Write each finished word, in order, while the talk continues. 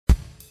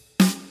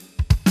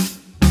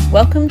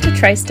Welcome to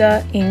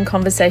Tracer in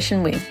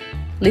Conversation With.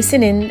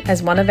 Listen in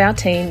as one of our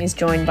team is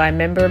joined by a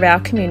member of our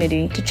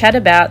community to chat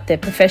about their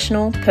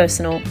professional,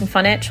 personal and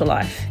financial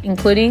life,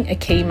 including a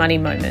key money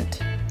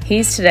moment.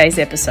 Here's today's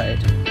episode.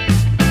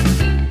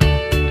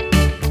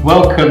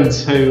 Welcome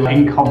to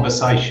In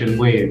Conversation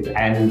With,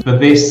 and for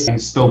this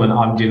instalment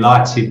I'm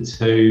delighted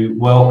to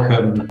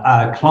welcome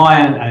a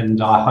client and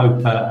I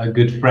hope a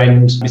good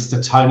friend,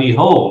 Mr. Tony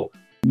Hall.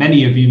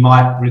 Many of you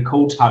might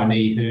recall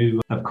Tony,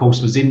 who of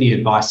course was in the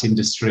advice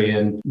industry,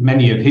 and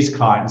many of his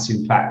clients,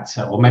 in fact,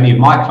 or many of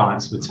my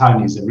clients were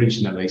Tony's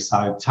originally.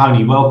 So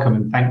Tony, welcome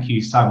and thank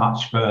you so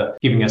much for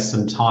giving us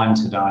some time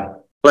today.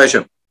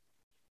 Pleasure.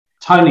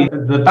 Tony,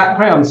 the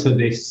background to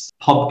this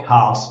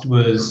podcast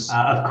was,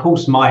 of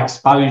course, my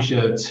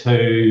exposure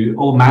to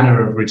all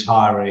manner of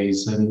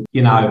retirees and,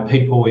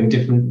 people in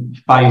different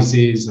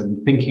phases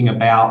and thinking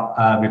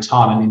about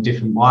retirement in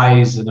different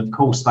ways. And of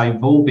course,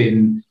 they've all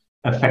been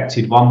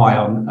affected one way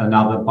or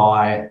another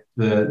by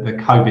the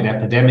COVID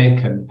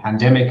epidemic and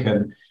pandemic,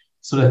 and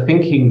sort of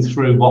thinking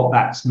through what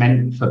that's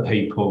meant for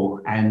people.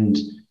 And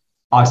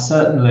I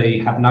certainly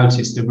have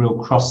noticed a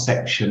real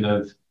cross-section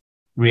of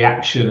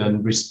reaction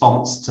and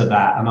response to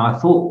that. And I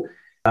thought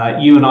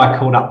you and I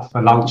caught up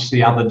for lunch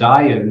the other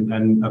day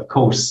and of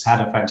course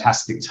had a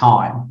fantastic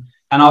time.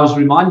 And I was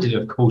reminded,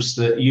 of course,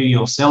 that you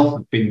yourself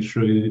have been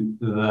through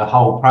the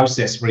whole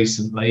process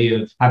recently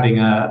of having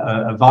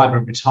a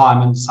vibrant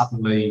retirement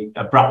suddenly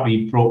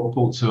abruptly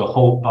brought to a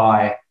halt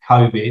by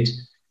COVID,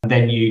 and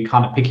then you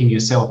kind of picking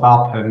yourself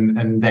up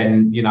and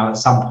then, at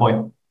some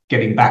point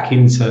getting back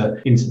into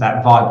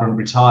that vibrant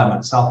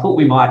retirement. So I thought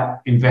we might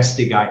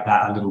investigate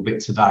that a little bit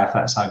today, if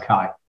that's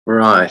okay.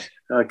 Right.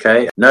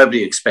 Okay.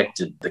 Nobody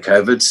expected the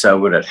COVID. So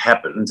when it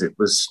happened, it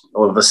was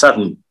all of a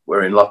sudden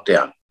we're in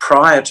lockdown.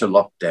 Prior to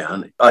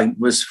lockdown, I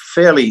was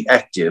fairly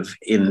active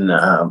in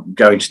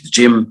going to the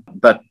gym,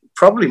 but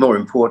probably more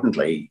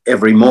importantly,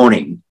 every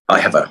morning I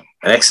have an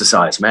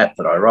exercise mat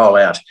that I roll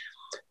out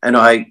and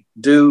I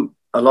do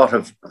a lot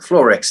of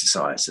floor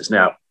exercises.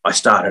 Now, I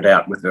started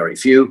out with very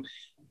few,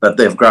 but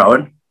they've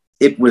grown.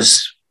 It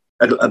was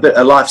a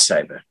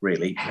lifesaver,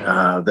 really,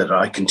 that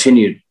I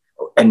continued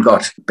and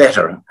got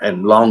better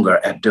and longer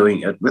at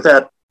doing it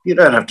without, you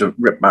don't have to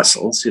rip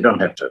muscles, you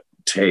don't have to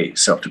tear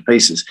yourself to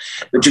pieces,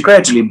 but you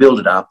gradually build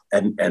it up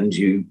and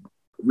you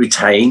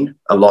retain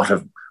a lot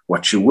of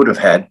what you would have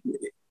had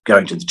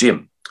going to the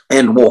gym.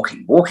 And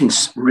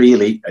walking's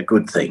really a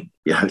good thing.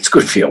 It's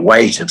good for your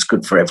weight, it's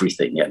good for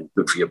everything, and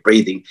good for your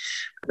breathing.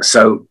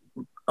 So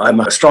I'm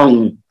a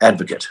strong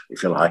advocate,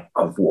 if you like,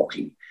 of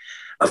walking.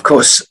 Of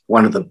course,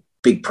 one of the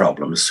big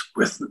problems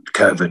with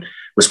COVID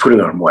was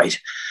putting on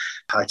weight.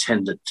 I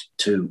tended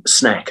to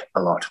snack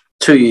a lot.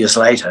 2 years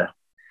later,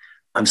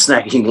 I'm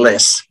snacking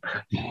less.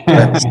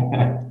 It's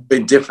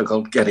been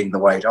difficult getting the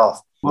weight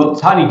off. Well,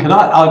 Tony,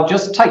 I'll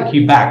just take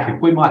you back,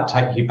 if we might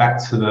take you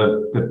back to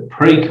the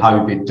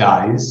pre-COVID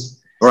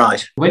days.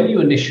 Right. When you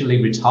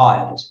initially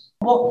retired,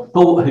 what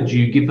thought had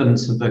you given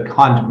to the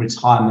kind of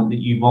retirement that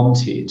you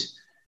wanted?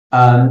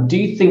 Do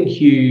you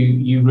think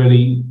you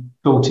really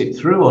thought it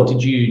through, or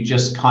did you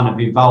just kind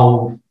of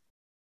evolve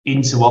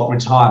into what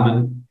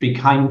retirement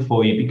became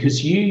for you?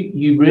 Because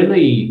you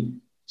really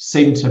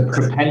seemed to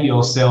prepare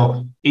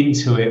yourself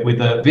into it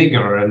with a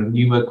vigour, and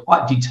you were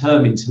quite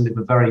determined to live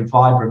a very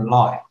vibrant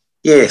life.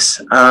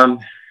 Yes.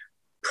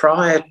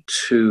 Prior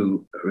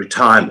to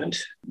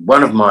retirement,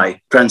 one of my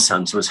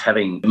grandsons was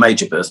having a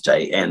major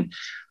birthday and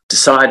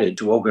decided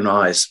to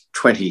organise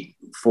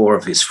 24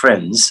 of his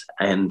friends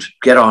and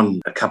get on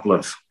a couple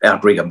of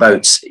outrigger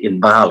boats in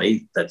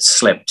Bali that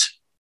slept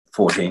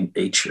 14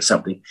 each or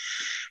something.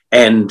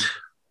 And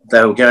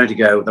they were going to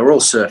go, they were all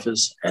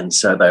surfers, and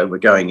so they were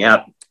going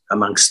out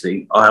amongst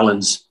the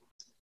islands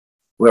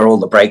where all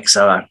the breaks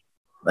are.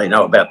 They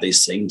know about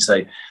these things.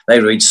 They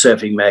read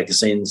surfing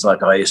magazines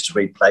like I used to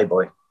read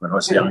Playboy when I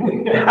was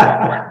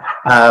younger.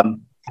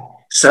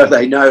 So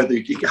they know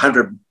the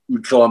 100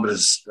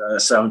 kilometres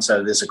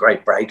so-and-so, there's a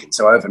great break. And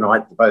so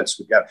overnight the boats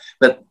would go.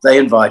 But they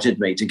invited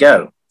me to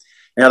go.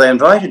 Now, they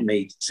invited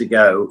me to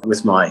go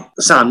with my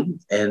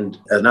son and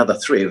another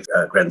three of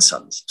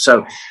grandsons.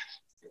 So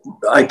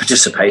I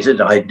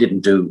participated. I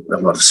didn't do a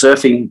lot of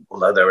surfing,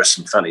 although there are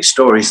some funny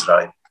stories that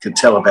I could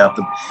tell about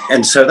them.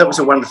 And so that was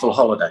a wonderful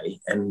holiday.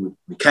 And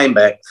we came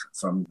back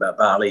from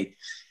Bali,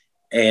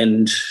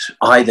 and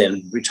I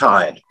then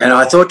retired. And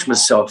I thought to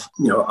myself,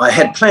 I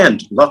had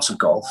planned lots of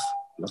golf.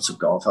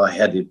 I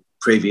had in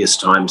previous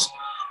times,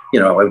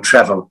 I would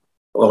travel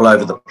all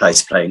over the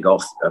place playing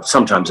golf,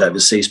 sometimes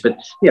overseas, but,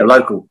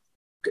 local,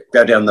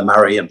 go down the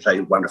Murray and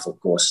play wonderful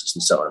courses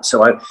and so on.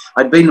 So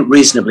I'd been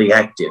reasonably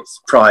active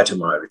prior to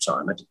my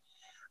retirement.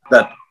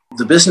 But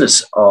the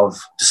business of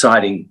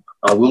deciding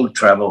I'll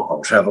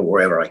travel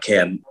wherever I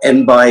can.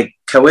 And by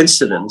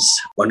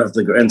coincidence, one of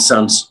the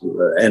grandsons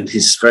and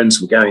his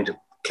friends were going to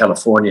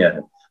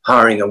California,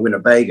 hiring a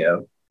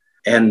Winnebago.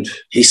 And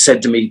he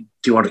said to me,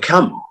 "Do you want to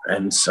come?"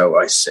 And so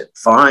I said,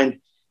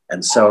 "Fine."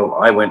 And so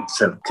I went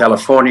to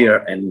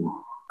California and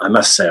I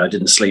must say I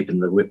didn't sleep in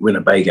the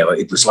Winnebago.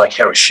 It was like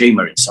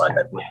Hiroshima inside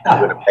that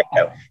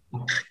Winnebago.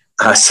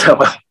 So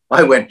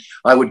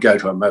I would go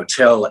to a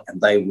motel,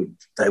 and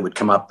they would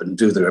come up and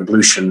do their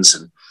ablutions,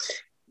 and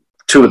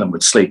 2 of them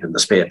would sleep in the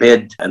spare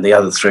bed and the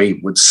other 3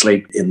 would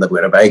sleep in the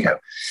Winnebago.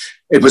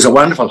 It was a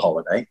wonderful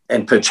holiday,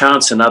 and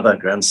perchance another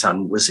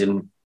grandson was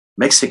in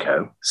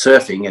Mexico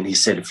surfing, and he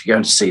said, if you're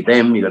going to see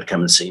them, you've got to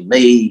come and see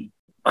me.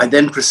 I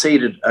then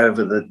proceeded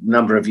over the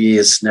number of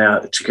years now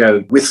to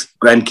go with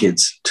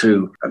grandkids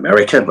to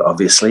America,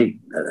 obviously,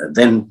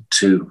 then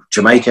to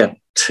Jamaica,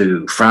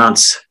 to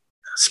France,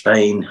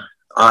 Spain,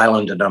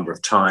 Ireland a number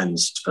of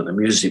times for the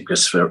music,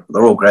 because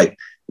they're all great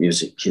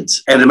music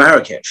kids, and to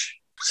Marrakesh.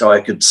 So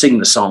I could sing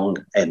the song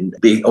and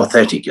be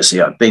authentic. You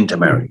see, I've been to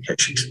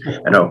Marrakesh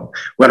and I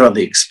went on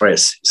the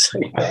express.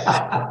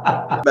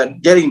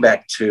 But getting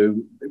back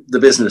to the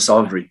business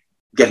of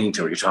getting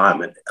to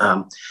retirement,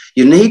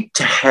 you need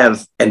to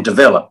have and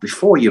develop,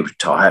 before you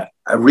retire,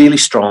 a really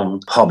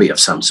strong hobby of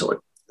some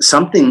sort,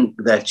 something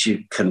that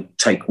you can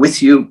take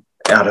with you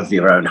out of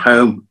your own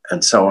home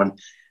and so on,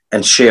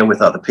 and share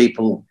with other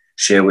people,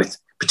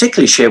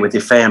 particularly share with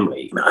your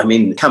family. I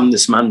mean, come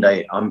this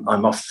Monday,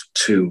 I'm off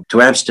to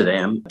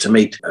Amsterdam to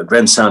meet a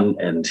grandson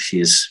and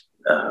his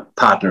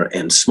partner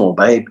and small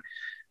babe.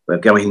 We're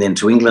going then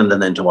to England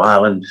and then to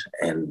Ireland.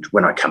 And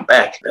when I come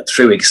back,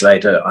 3 weeks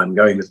later, I'm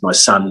going with my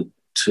son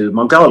to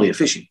Mongolia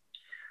fishing.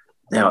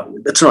 Now,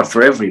 it's not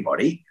for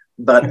everybody,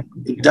 but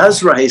it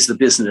does raise the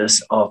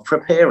business of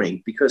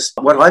preparing, because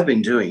what I've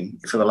been doing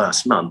for the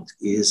last month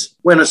is,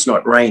 when it's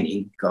not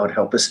raining, God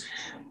help us,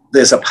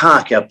 there's a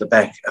park out the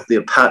back of the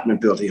apartment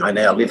building I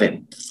now live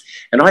in.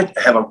 And I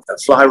have a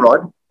fly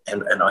rod,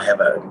 and I have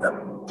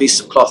a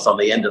piece of cloth on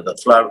the end of the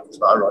fly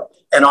rod,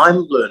 and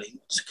I'm learning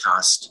to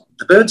cast.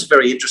 The birds are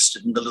very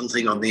interested in the little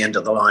thing on the end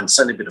of the line. It's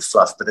only a bit of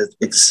fluff, but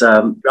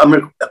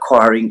I'm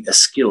acquiring a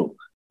skill.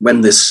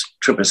 When this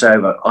trip is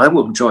over, I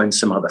will join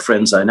some other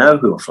friends I know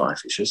who are fly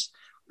fishers.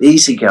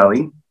 Easy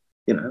going,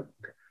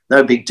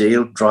 no big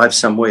deal. Drive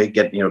somewhere,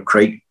 get near a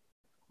creek,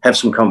 have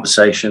some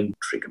conversation,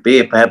 drink a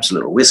beer, perhaps a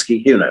little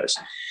whiskey, who knows.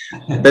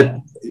 But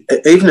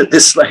even at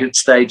this late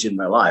stage in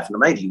my life, and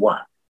I'm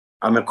 81,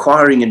 I'm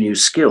acquiring a new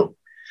skill.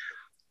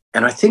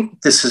 And I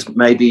think this is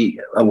maybe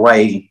a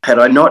way, had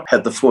I not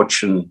had the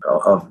fortune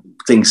of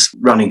things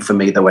running for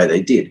me the way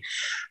they did,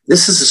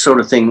 this is the sort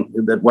of thing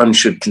that one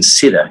should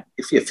consider.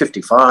 If you're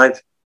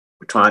 55,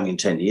 retiring in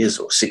 10 years,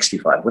 or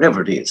 65,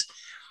 whatever it is,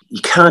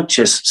 you can't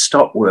just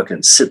stop work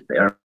and sit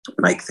there and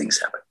make things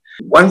happen.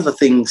 One of the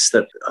things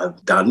that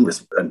I've done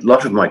with a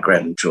lot of my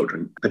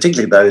grandchildren,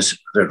 particularly those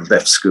that have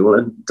left school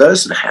and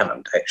those that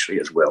haven't actually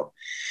as well,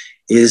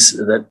 is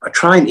that I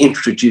try and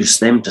introduce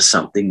them to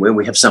something where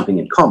we have something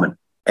in common.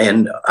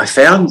 And I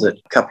found that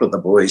a couple of the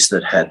boys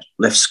that had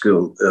left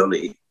school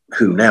early,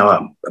 who now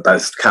are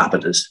both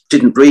carpenters,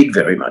 didn't read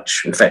very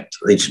much. In fact,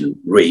 they didn't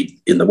read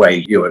in the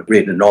way you would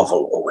read a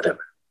novel or whatever.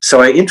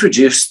 So I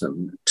introduced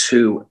them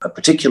to a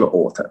particular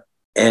author,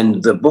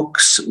 and the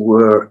books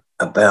were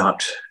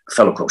about a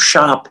fellow called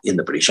Sharp in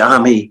the British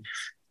Army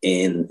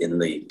in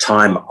the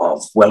time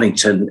of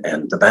Wellington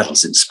and the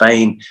battles in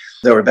Spain.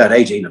 There were about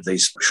 18 of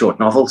these short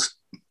novels.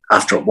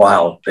 After a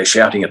while, they're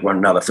shouting at one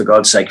another, for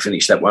God's sake,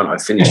 finish that one,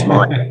 I've finished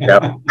mine,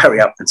 hurry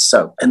up. And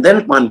so, and then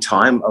at one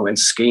time, I went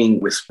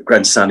skiing with my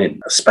grandson in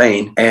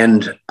Spain,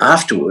 and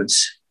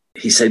afterwards,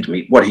 he said to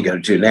me, what are you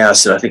going to do now? I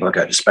said, I think I'll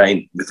go to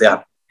Spain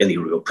without any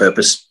real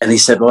purpose. And he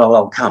said, well,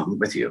 I'll come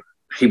with you.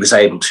 He was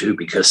able to,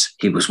 because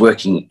he was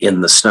working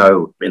in the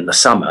snow in the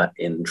summer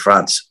in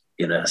France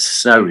in a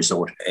snow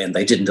resort, and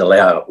they didn't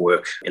allow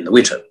work in the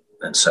winter.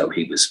 And so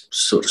he was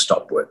sort of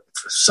stopped work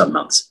for some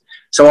months.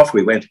 So off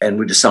we went, and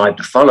we decided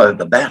to follow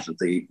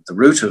the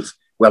route of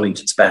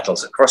Wellington's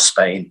battles across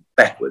Spain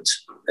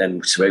backwards.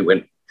 And so we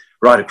went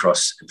right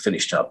across and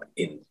finished up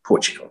in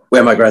Portugal,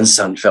 where my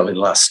grandson fell in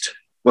lust.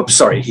 Well,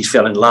 sorry, he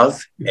fell in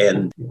love,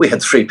 and we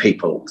had 3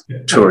 people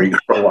touring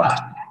for a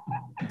while.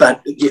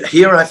 But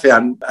here I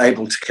found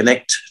able to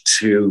connect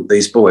to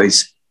these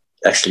boys.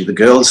 Actually, the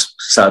girls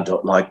started to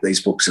like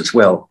these books as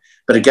well.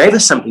 But it gave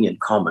us something in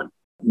common,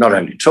 not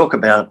only to talk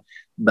about,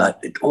 but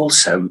it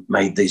also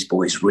made these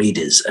boys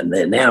readers, and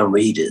they're now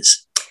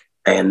readers.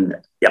 And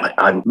yeah,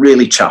 I'm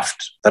really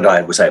chuffed that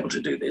I was able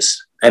to do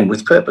this, and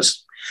with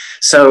purpose.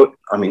 So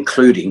I'm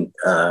including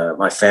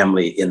my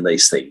family in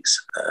these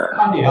things.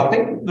 Tony, I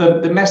think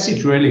the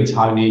message really,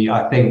 Tony,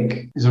 I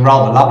think is a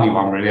rather lovely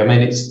one, really. I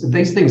mean,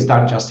 these things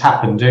don't just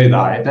happen, do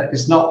they?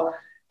 It's not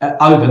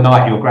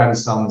overnight your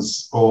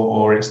grandsons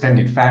or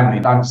extended family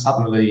don't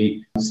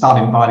suddenly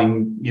start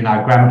inviting,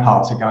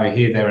 grandpa to go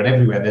here, there and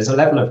everywhere. There's a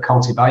level of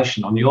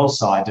cultivation on your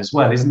side as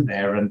well, isn't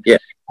there? And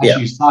as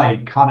you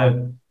say, kind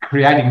of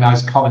creating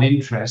those common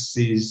interests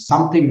is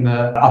something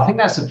that I think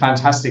that's a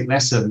fantastic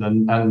lesson,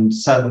 and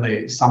certainly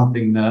it's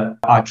something that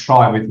I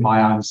try with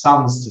my own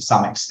sons to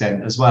some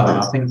extent as well. And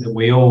I think that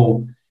we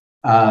all,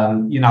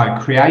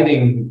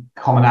 creating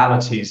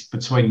commonalities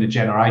between the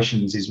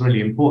generations is really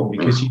important,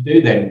 because you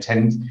do then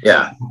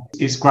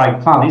it's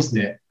great fun, isn't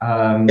it?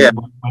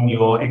 When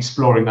you're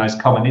exploring those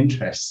common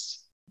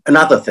interests.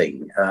 Another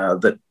thing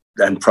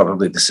and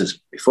probably this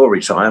is before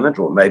retirement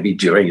or maybe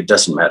during, it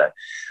doesn't matter,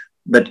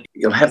 but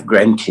you'll have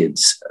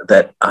grandkids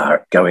that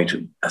are going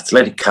to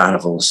athletic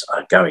carnivals,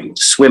 are going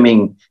to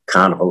swimming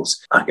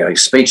carnivals, are going to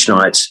speech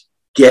nights.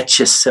 Get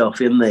yourself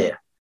in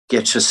there.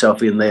 Get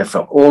yourself in there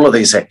for all of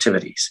these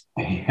activities.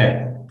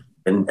 Yeah.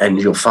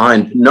 And you'll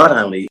find not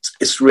only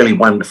it's really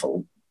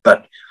wonderful,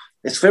 but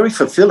it's very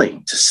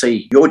fulfilling to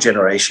see your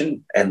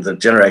generation and the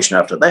generation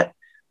after that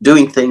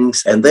doing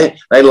things, and they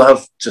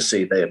love to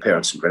see their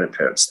parents and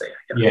grandparents there.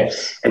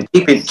 Yes. And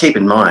keep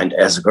in mind,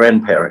 as a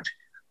grandparent,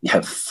 you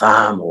have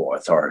far more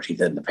authority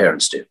than the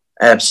parents do.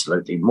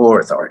 Absolutely more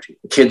authority.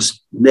 The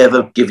kids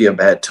never give you a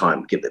bad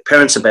time. Give their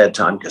parents a bad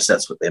time because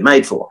that's what they're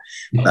made for.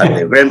 But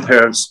their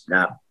grandparents,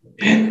 no.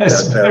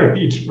 That's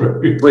very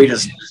true. Sweet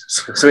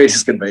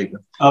as can be.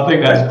 I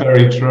think that's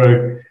very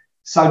true.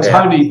 So,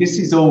 Tony, this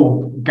is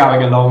all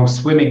going along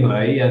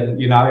swimmingly, and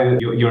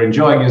you're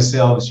enjoying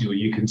yourselves.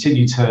 You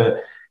continue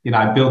to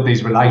build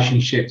these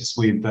relationships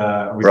with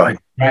right.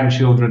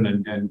 grandchildren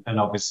and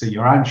obviously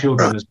your own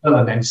children as well.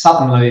 And then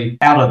suddenly,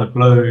 out of the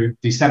blue,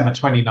 December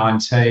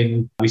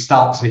 2019, we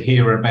start to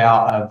hear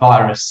about a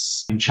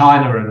virus in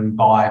China, and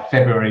by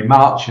February,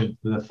 March of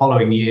the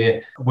following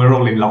year, we're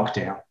all in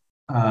lockdown.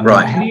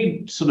 Right. Can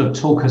you sort of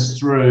talk us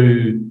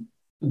through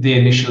the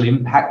initial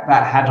impact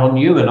that had on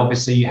you? And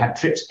obviously you had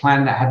trips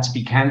planned that had to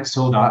be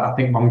cancelled. I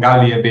think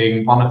Mongolia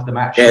being one of them,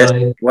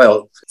 actually. Yes.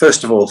 Well,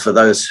 first of all, for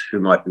those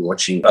who might be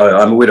watching,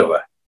 I'm a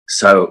widower,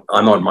 so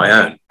I'm on my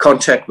own.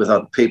 Contact with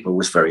other people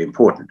was very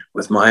important.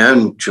 With my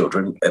own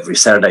children, every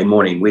Saturday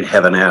morning, we'd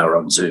have an hour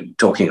on Zoom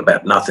talking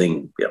about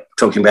nothing,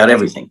 talking about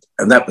everything.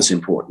 And that was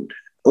important.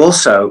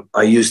 Also,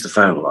 I used the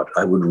phone a lot.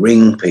 I would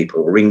ring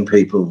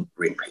people,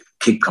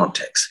 keep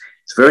contacts.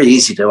 It's very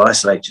easy to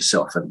isolate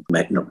yourself and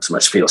not so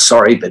much feel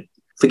sorry, but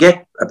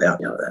forget about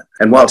that.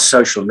 And while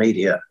social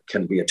media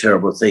can be a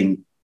terrible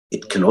thing,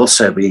 it can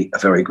also be a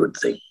very good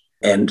thing.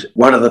 And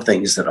one of the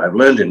things that I've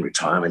learned in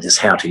retirement is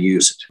how to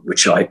use it,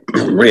 which I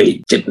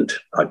really didn't.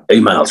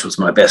 Emails was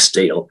my best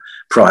deal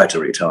prior to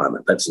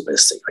retirement. That's the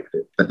best thing I could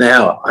do. But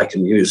now I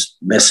can use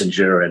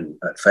Messenger and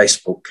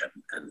Facebook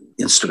and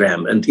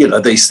Instagram and,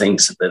 these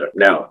things that are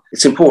now,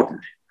 it's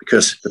important.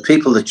 Because the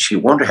people that you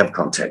want to have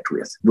contact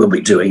with will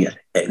be doing it.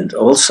 And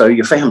also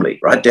your family,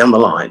 right down the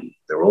line.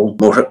 They're all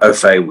more au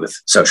fait with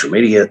social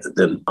media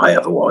than I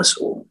ever was,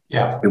 or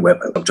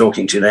whoever I'm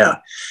talking to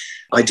now.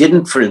 I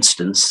didn't, for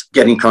instance,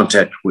 get in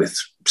contact with,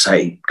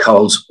 say,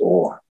 Coles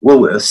or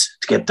Woolworths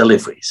to get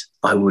deliveries.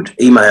 I would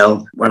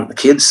email one of the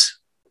kids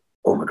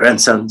or my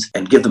grandsons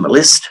and give them a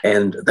list,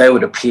 and they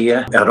would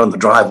appear out on the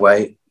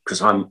driveway, because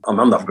I'm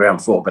on the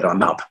ground floor, but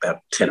I'm up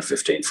about 10 or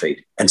 15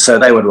 feet. And so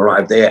they would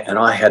arrive there, and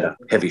I had a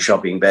heavy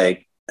shopping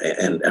bag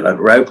and a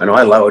rope, and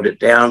I lowered it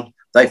down.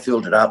 They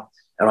filled it up,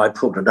 and I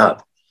pulled it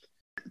up.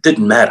 It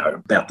didn't matter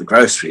about the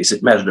groceries.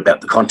 It mattered about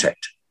the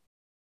contact.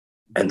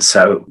 And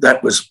so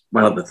that was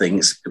one of the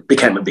things. It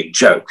became a big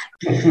joke.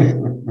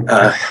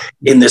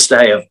 In this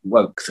day of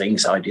woke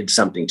things, I did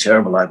something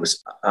terrible. I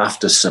was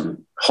after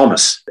some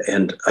hummus,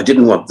 and I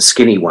didn't want the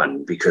skinny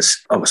one because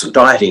I wasn't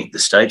dieting at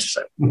this stage,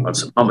 so I wanted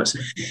some hummus.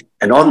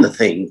 And on the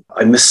thing,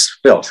 I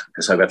misspelt,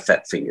 because I've got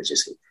fat fingers, you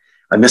see.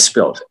 I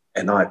misspelt,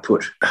 and I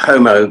put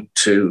homo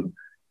to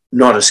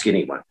not a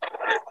skinny one.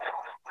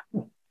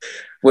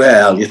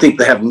 Well, you think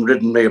they haven't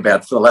written me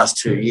about for the last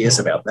 2 years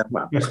about that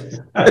one.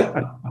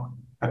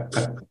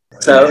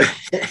 So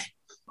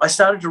I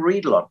started to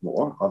read a lot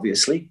more,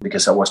 obviously,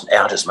 because I wasn't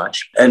out as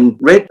much, and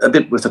read a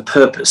bit with a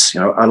purpose.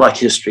 I like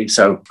history,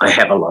 so I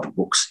have a lot of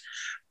books.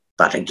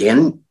 But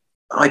again,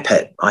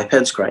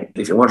 iPad's great.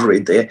 If you want to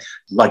read there,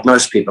 like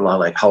most people, I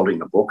like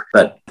holding a book,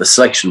 but the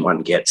selection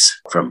one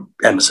gets from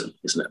Amazon,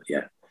 isn't it?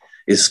 Yeah,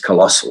 is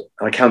colossal.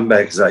 I come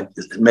back, as I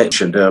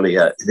mentioned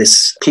earlier,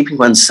 this keeping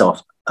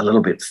oneself a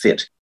little bit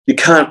fit. You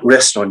can't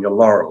rest on your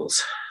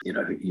laurels,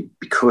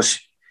 because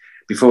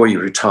before you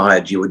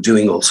retired, you were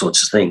doing all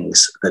sorts of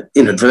things that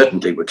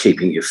inadvertently were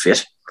keeping you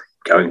fit,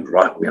 going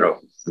right,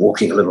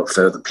 walking a little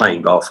further,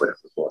 playing golf, whatever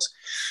it was.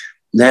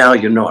 Now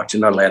you're not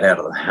allowed out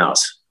of the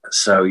house.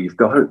 So you've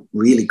got to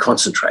really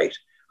concentrate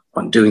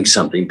on doing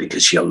something,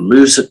 because you'll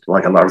lose it,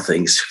 like a lot of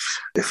things.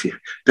 If you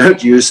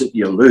don't use it,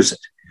 you'll lose it.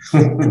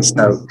 And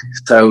so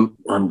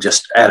I'm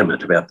just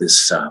adamant about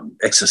this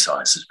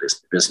exercise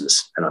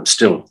business, and I'm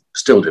still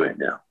doing it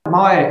now.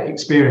 My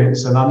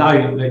experience, and I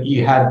know that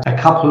you had a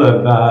couple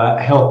of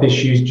health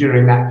issues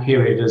during that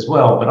period as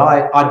well, but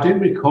I do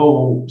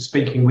recall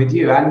speaking with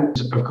you, and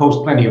of course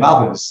plenty of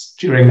others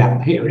during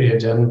that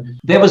period, and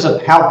there was a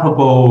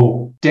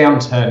palpable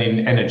downturn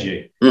in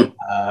energy.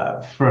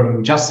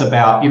 From just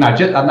about,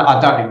 I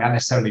don't think that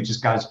necessarily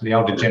just goes for the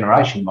older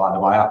generation, by the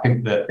way. I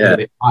think that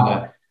it kind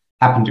of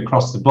happened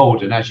across the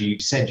board. And as you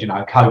said,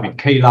 COVID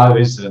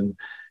kilos and,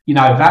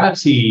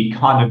 vanity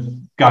kind of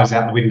goes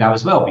out the window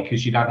as well,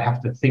 because you don't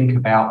have to think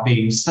about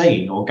being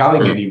seen or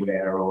going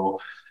anywhere or,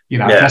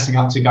 dressing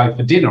up to go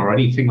for dinner or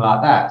anything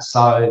like that.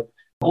 So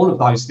all of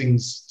those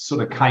things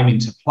sort of came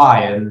into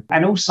play.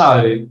 And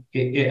also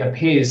it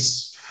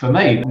appears for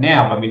me,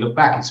 now when we look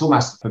back, it's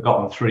almost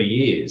forgotten 3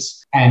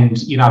 years.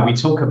 And, we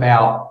talk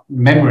about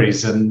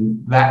memories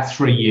and that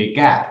 3-year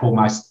gap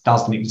almost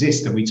doesn't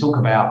exist. And we talk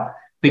about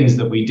things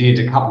that we did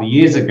a couple of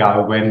years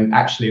ago when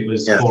actually it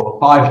was 4 or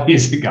 5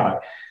 years ago.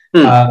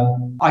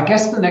 I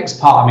guess the next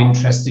part I'm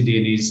interested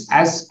in is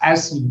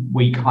as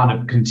we kind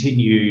of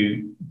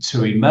continue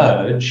to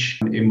emerge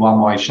in one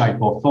way,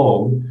 shape or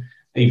form,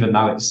 even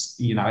though it's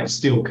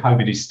still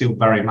COVID is still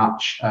very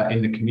much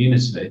in the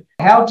community.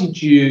 How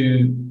did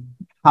you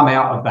come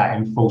out of that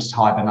enforced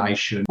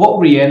hibernation? What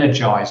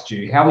re-energized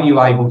you? How were you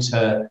able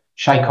to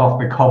shake off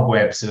the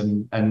cobwebs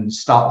and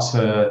start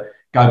to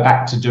go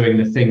back to doing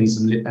the things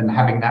and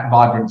having that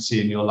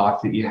vibrancy in your life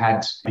that you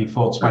had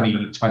before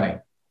 2020?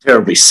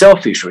 Terribly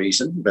selfish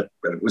reason, but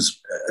it was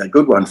a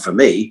good one for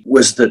me,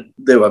 was that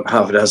there were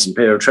half a dozen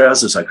pair of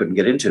trousers I couldn't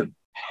get into.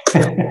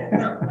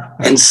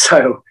 And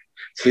so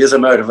here's a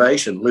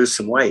motivation, lose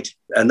some weight.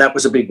 And that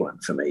was a big one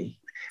for me.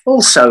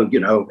 Also,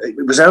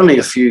 it was only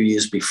a few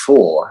years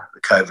before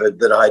the COVID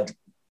that I'd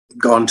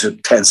gone to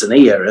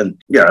Tanzania and,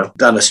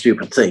 done a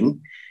stupid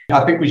thing.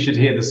 I think we should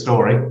hear the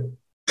story.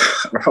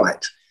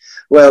 Right.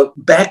 Well,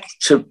 back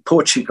to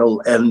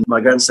Portugal and my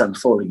grandson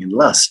falling in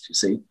lust, you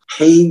see.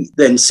 He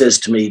then says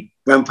to me,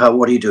 Grandpa,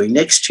 what are you doing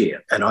next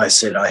year? And I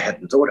said I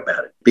hadn't thought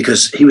about it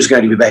because he was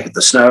going to be back at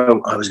the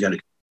snow. I was going to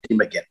see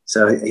him again.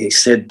 So he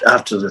said,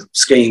 after the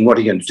skiing, what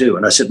are you going to do?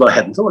 And I said, well, I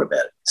hadn't thought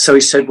about it. So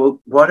he said, well,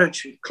 why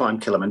don't you climb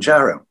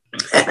Kilimanjaro?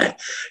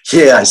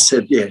 Yeah, I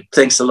said, yeah,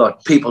 thanks a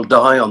lot. People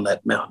die on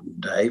that mountain,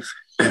 Dave.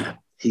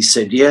 He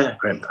said, yeah,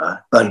 Grandpa,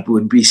 but it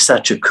would be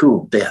such a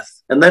cool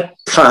death. And that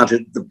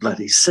planted the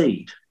bloody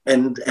seed.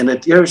 And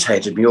it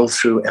irritated me all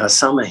through our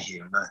summer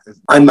here. And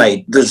I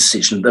made the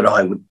decision that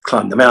I would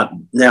climb the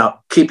mountain.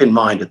 Now, keep in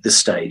mind at this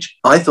stage,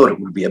 I thought it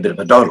would be a bit of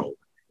a doddle.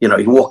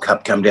 You walk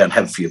up, come down,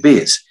 have a few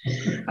beers.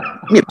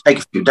 Take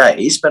a few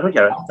days, but,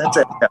 that's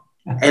it.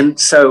 And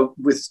so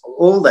with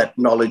all that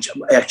knowledge,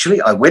 actually,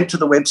 I went to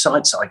the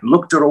websites. I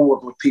looked at all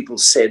what people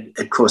said.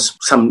 Of course,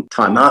 some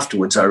time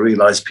afterwards, I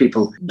realised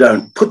people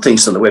don't put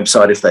things on the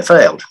website if they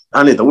failed.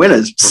 Only the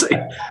winners. See,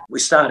 we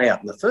start out,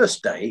 and the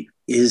first day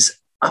is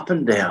up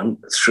and down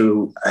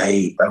through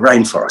a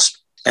rainforest.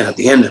 And at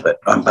the end of it,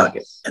 I'm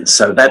buggered. And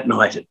so that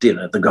night at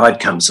dinner, the guide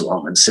comes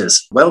along and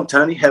says, well,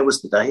 Tony, how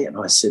was the day? And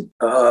I said,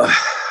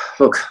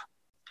 look,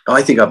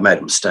 I think I've made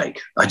a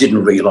mistake. I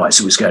didn't realise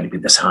it was going to be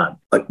this hard.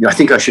 I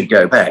think I should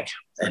go back.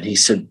 And he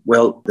said,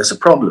 well, there's a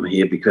problem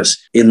here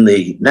because in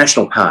the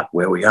national park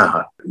where we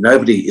are,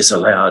 nobody is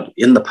allowed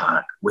in the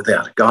park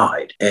without a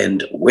guide.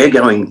 And we're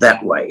going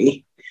that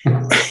way.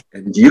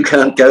 And you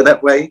can't go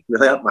that way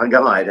without my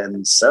guide.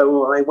 And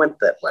so I went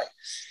that way.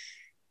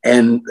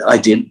 And I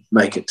did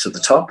make it to the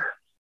top.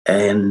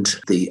 And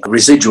the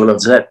residual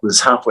of that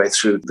was halfway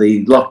through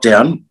the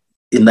lockdown.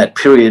 In that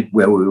period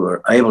where we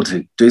were able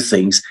to do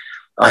things,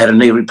 I had a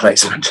knee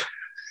replacement.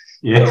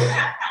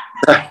 Yeah.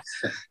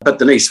 But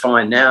the knee's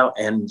fine now.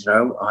 And,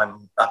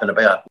 I'm up and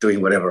about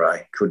doing whatever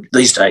I could.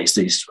 These days,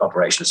 these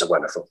operations are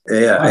wonderful.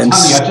 Yeah.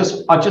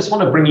 Tony, I just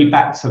want to bring you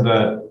back to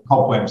the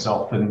cobwebs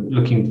off and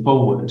looking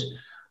forward.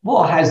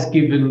 What has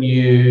given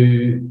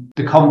you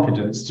the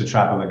confidence to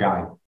travel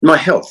again? My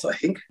health, I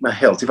think. My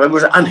health. If I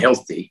was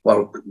unhealthy,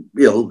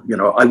 ill,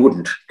 I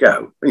wouldn't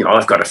go.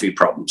 I've got a few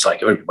problems,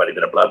 like everybody, a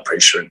bit of blood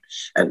pressure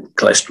and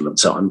cholesterol and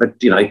so on. But,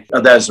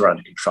 those are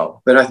under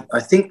control. But I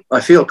think I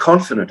feel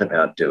confident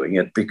about doing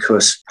it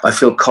because I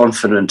feel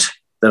confident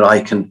that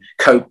I can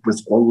cope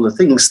with all the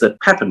things that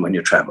happen when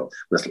you travel,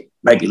 with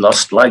maybe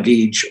lost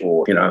luggage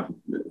or,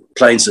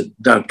 planes that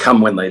don't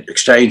come when they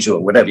exchange or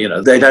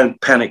whatever, they don't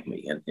panic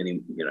me. And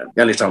the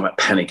only time I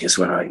panic is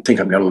when I think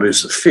I'm going to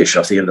lose the fish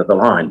off the end of the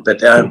line. But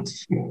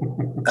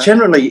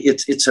generally,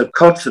 it's a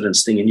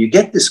confidence thing. And you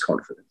get this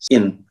confidence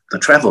in the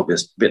travel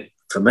bit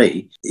for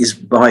me is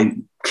by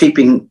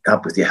keeping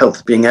up with your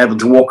health, being able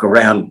to walk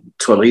around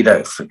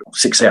Toledo for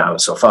 6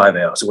 hours or 5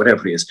 hours or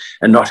whatever it is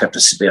and not have to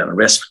sit down and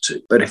rest for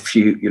 2. But if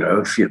you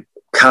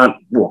can't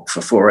walk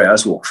for 4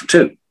 hours, walk for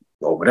 2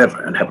 or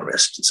whatever and have a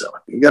rest and so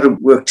on. You got to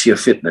work to your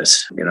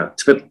fitness.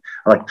 It's a bit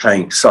like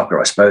playing soccer,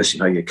 I suppose.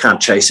 You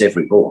can't chase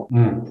every ball,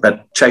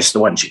 but chase the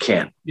ones you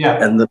can. Yeah.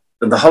 And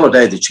the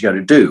holiday that you're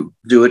going to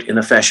do it in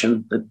a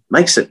fashion that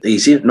makes it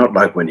easier, not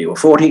like when you were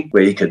 40,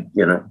 where you could,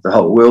 the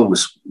whole world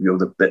was, you're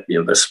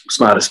the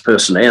smartest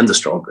person and the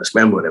strongest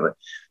man, whatever.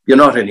 You're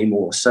not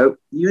anymore. So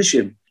use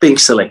your being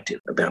selective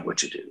about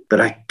what you do.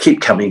 But I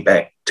keep coming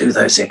back to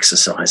those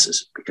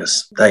exercises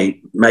because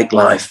they make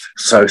life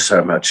so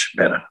much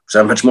better,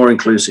 so much more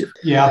inclusive.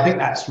 Yeah, I think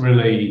that's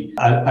really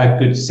a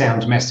good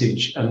sound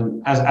message.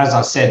 And as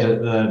I said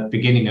at the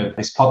beginning of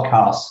this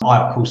podcast, I,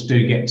 of course,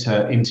 do get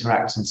to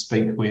interact and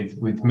speak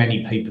with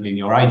many people in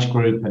your age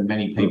group and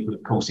many people,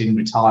 of course, in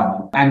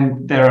retirement.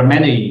 And there are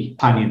many,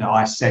 Tony, that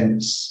I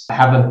sense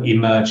haven't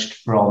emerged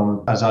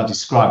from, as I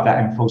described,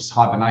 that enforced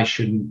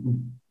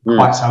hibernation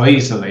quite so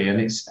easily.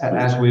 And it's,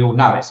 as we all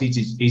know, it's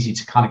easy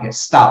to kind of get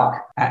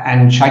stuck.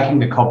 And shaking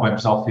the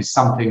cobwebs off is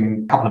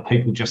something a couple of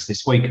people just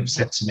this week have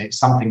said to me. It's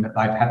something that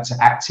they've had to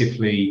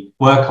actively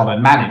work on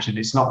and manage. And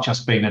it's not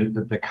just been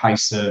the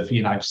case of,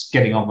 just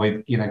getting on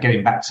with,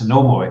 getting back to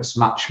normal. It's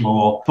much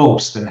more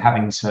forced and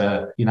having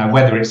to,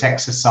 whether it's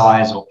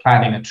exercise or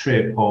planning a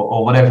trip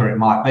or whatever it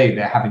might be,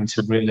 they're having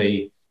to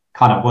really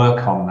kind of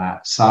work on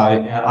that. So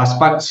I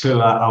spoke to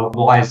a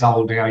wise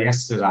old girl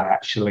yesterday,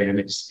 actually, and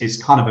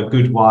it's kind of a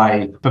good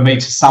way for me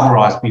to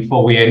summarise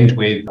before we end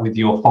with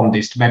your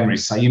fondest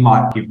memories. So you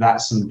might give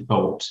that some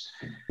thought.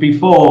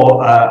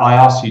 Before I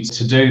ask you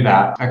to do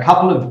that, a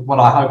couple of what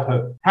I hope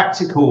are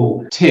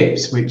practical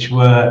tips, which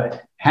were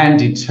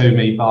handed to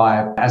me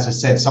by, as I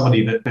said,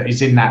 somebody that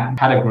is in that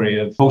category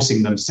of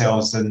forcing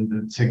themselves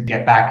and to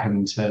get back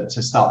and to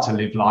start to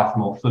live life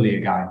more fully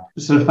again.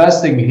 So the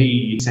first thing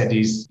he said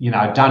is,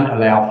 don't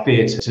allow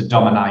fear to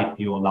dominate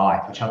your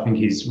life, which I think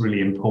is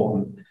really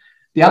important.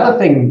 The other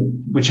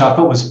thing, which I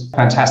thought was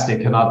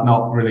fantastic, and I've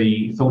not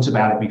really thought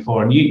about it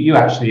before, and you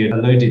actually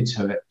alluded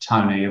to it,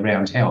 Tony,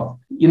 around health.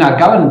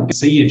 Go and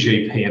see your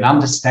GP and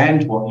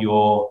understand what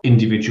your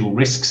individual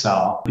risks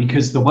are,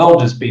 because the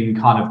world has been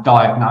kind of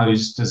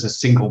diagnosed as a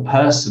single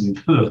person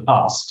for the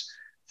last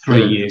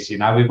 3 years.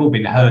 We've all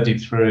been herded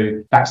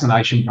through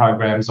vaccination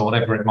programs or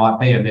whatever it might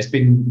be, and there's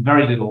been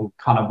very little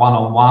kind of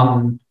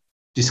one-on-one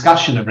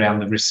discussion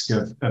around the risk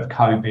of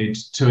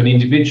COVID to an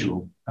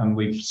individual. And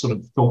we've sort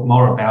of thought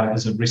more about it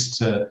as a risk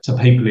to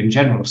people in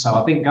general. So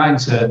I think going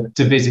to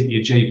visit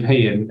your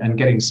GP and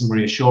getting some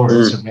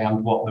reassurance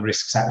around what the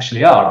risks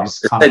actually are is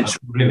kind of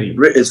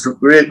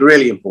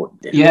really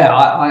important. Yeah,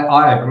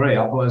 I agree.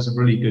 I thought it was a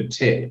really good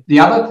tip. The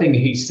other thing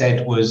he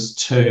said was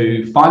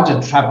to find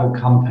a travel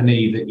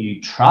company that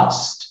you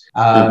trust.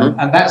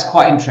 And that's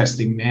quite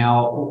interesting.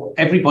 Now,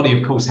 everybody,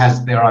 of course,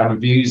 has their own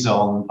views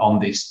on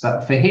this,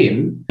 but for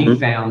him, he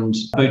found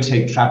a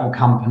boutique travel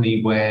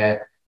company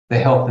where the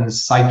health and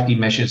safety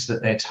measures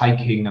that they're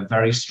taking are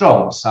very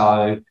strong.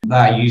 So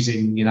they're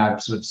using,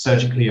 sort of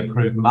surgically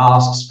approved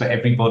masks for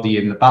everybody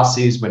in the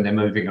buses when they're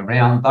moving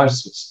around,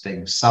 those sorts of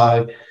things.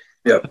 So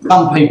for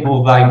some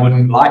people, they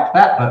wouldn't like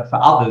that, but for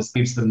others, it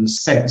gives them the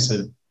sense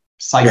of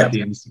safety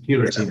and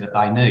security that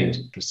they need.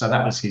 So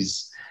that was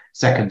his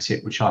second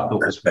tip, which I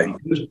thought was really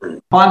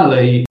good.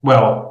 Finally,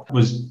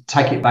 was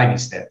take it baby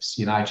steps.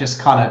 Just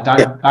kind of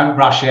don't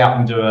rush out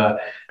and do a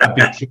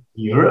big trip to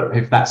Europe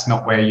if that's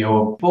not where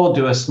you're. Or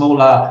do a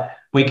smaller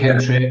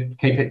weekend trip,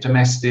 keep it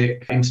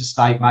domestic,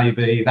 interstate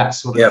maybe, that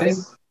sort of thing.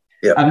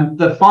 Yep. And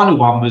the final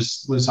one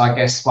was I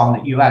guess one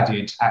that you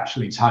added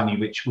actually, Tony,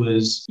 which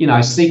was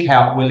seek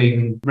out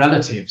willing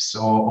relatives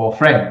or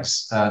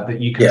friends that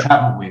you can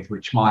travel with,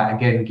 which might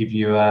again give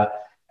you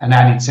an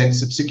added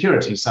sense of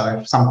security. So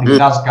if something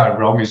does go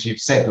wrong, as you've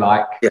said,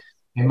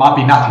 it might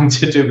be nothing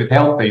to do with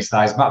health these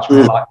days, much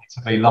more likely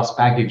to be lost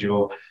baggage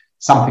or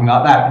something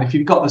like that. But if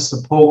you've got the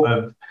support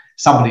of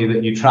somebody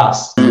that you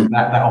trust,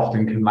 that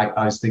often can make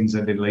those things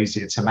a little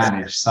easier to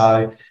manage.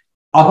 So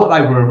I thought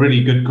they were a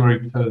really good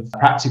group of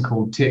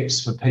practical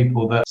tips for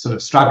people that sort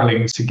of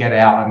struggling to get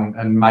out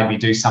and maybe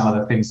do some of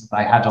the things that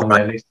they had on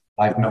their list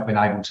they've not been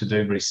able to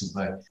do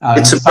recently.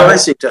 It's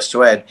surprising, just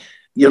to add,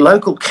 your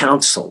local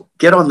council,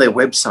 get on their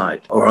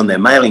website or on their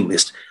mailing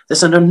list.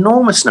 There's an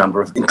enormous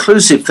number of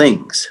inclusive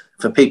things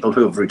for people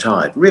who have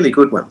retired, really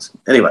good ones.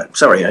 Anyway,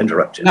 sorry, I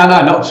interrupted. No,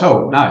 not at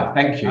all. No,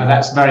 thank you.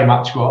 That's very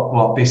much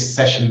what this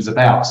session's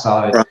about.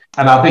 So,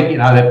 and I think,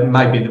 that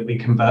maybe that we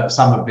convert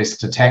some of this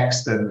to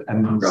text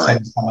and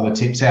send some of the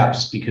tips out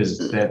just because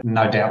they're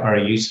no doubt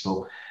very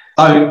useful.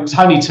 So,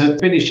 Tony, to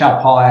finish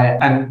up,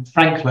 and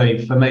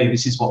frankly, for me,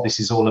 this is what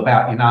this is all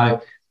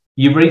about.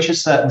 You reach a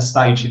certain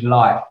stage in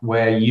life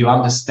where you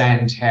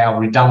understand how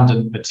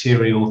redundant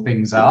material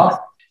things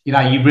are.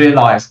 You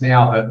realise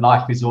now that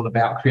life is all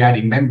about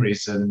creating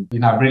memories and,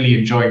 really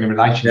enjoying the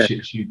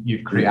relationships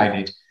you've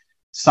created.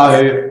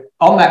 So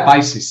on that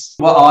basis,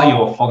 what are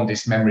your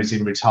fondest memories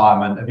in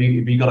retirement? Have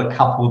you got a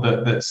couple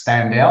that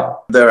stand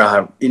out? There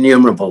are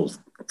innumerable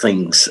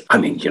things. I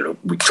mean,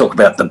 we talk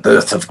about the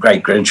birth of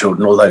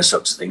great-grandchildren, all those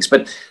sorts of things.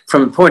 But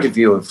from the point of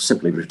view of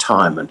simply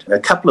retirement, a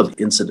couple of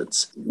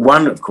incidents.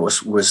 One, of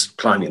course, was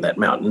climbing that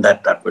mountain.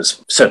 That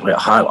was certainly a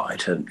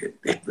highlight. And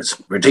it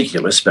was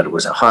ridiculous, but it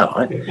was a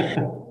highlight.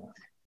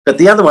 But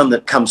the other one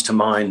that comes to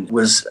mind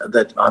was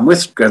that I'm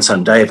with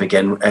grandson Dave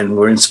again, and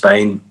we're in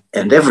Spain.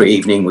 And every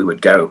evening we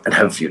would go and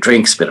have a few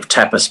drinks, a bit of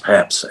tapas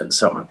perhaps, and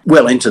so on.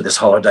 Well into this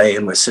holiday,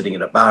 and we're sitting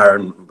in a bar,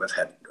 and we've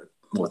had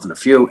more than a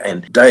few.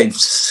 And Dave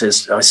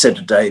says, I said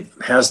to Dave,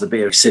 how's the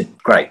beer? He said,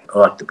 great, I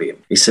like the beer.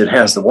 He said,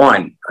 how's the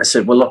wine? I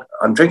said, well, look,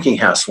 I'm drinking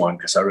house wine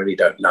because I really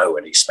don't know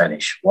any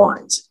Spanish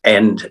wines.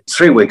 And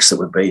 3 weeks that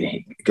we've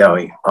been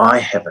going, I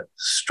haven't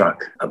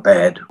struck a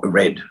bad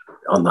red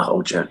on the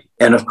whole journey.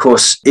 And of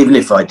course, even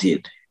if I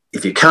did,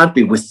 if you can't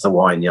be with the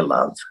wine you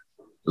love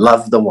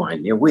the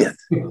wine you're with.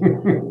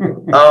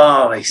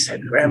 Oh, he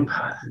said,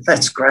 Grandpa,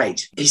 that's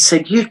great. He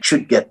said, you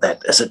should get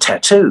that as a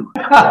tattoo.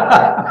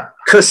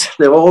 because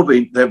they've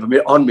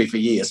been on me for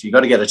years. You've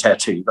got to get a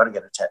tattoo. You've got to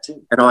get a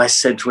tattoo. And I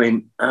said to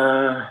him,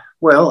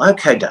 well,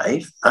 okay,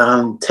 Dave,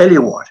 tell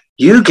you what,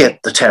 you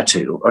get the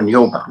tattoo on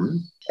your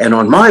bum, and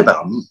on my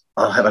bum,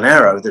 I'll have an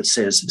arrow that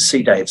says,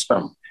 see Dave's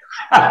bum.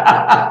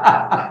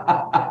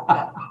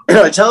 And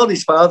I told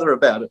his father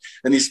about it,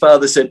 and his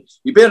father said,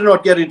 you better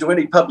not get into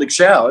any public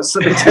showers,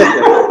 let me tell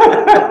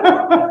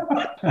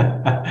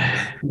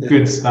you.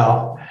 Good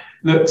stuff.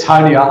 Look,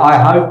 Tony, I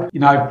hope,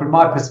 from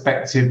my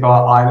perspective,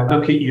 I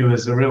look at you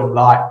as a real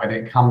light when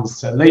it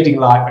comes to leading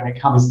light, when it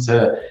comes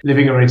to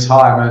living a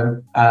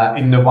retirement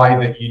in the way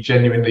that you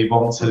genuinely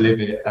want to live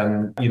it,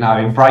 and,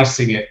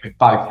 embracing it with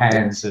both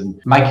hands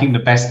and making the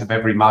best of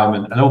every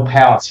moment. And all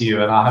power to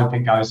you. And I hope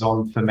it goes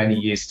on for many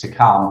years to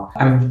come.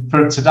 And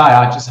for today,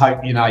 I just hope,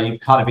 you've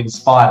kind of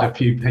inspired a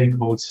few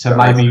people to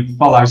maybe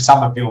follow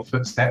some of your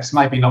footsteps,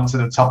 maybe not to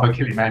the top of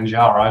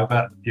Kilimanjaro,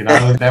 but,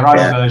 their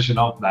own version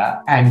of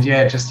that. And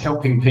just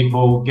helping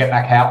people get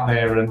back out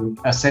there and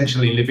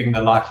essentially living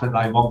the life that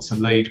they want to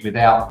lead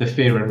without the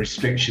fear and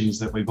restrictions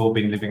that we've all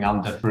been living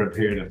under for a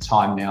period of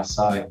time now.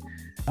 So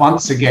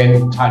once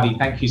again, Tony,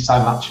 thank you so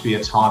much for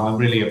your time. I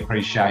really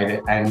appreciate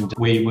it. And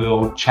we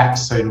will chat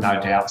soon, no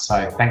doubt.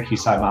 So thank you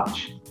so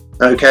much.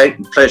 Okay,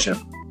 pleasure.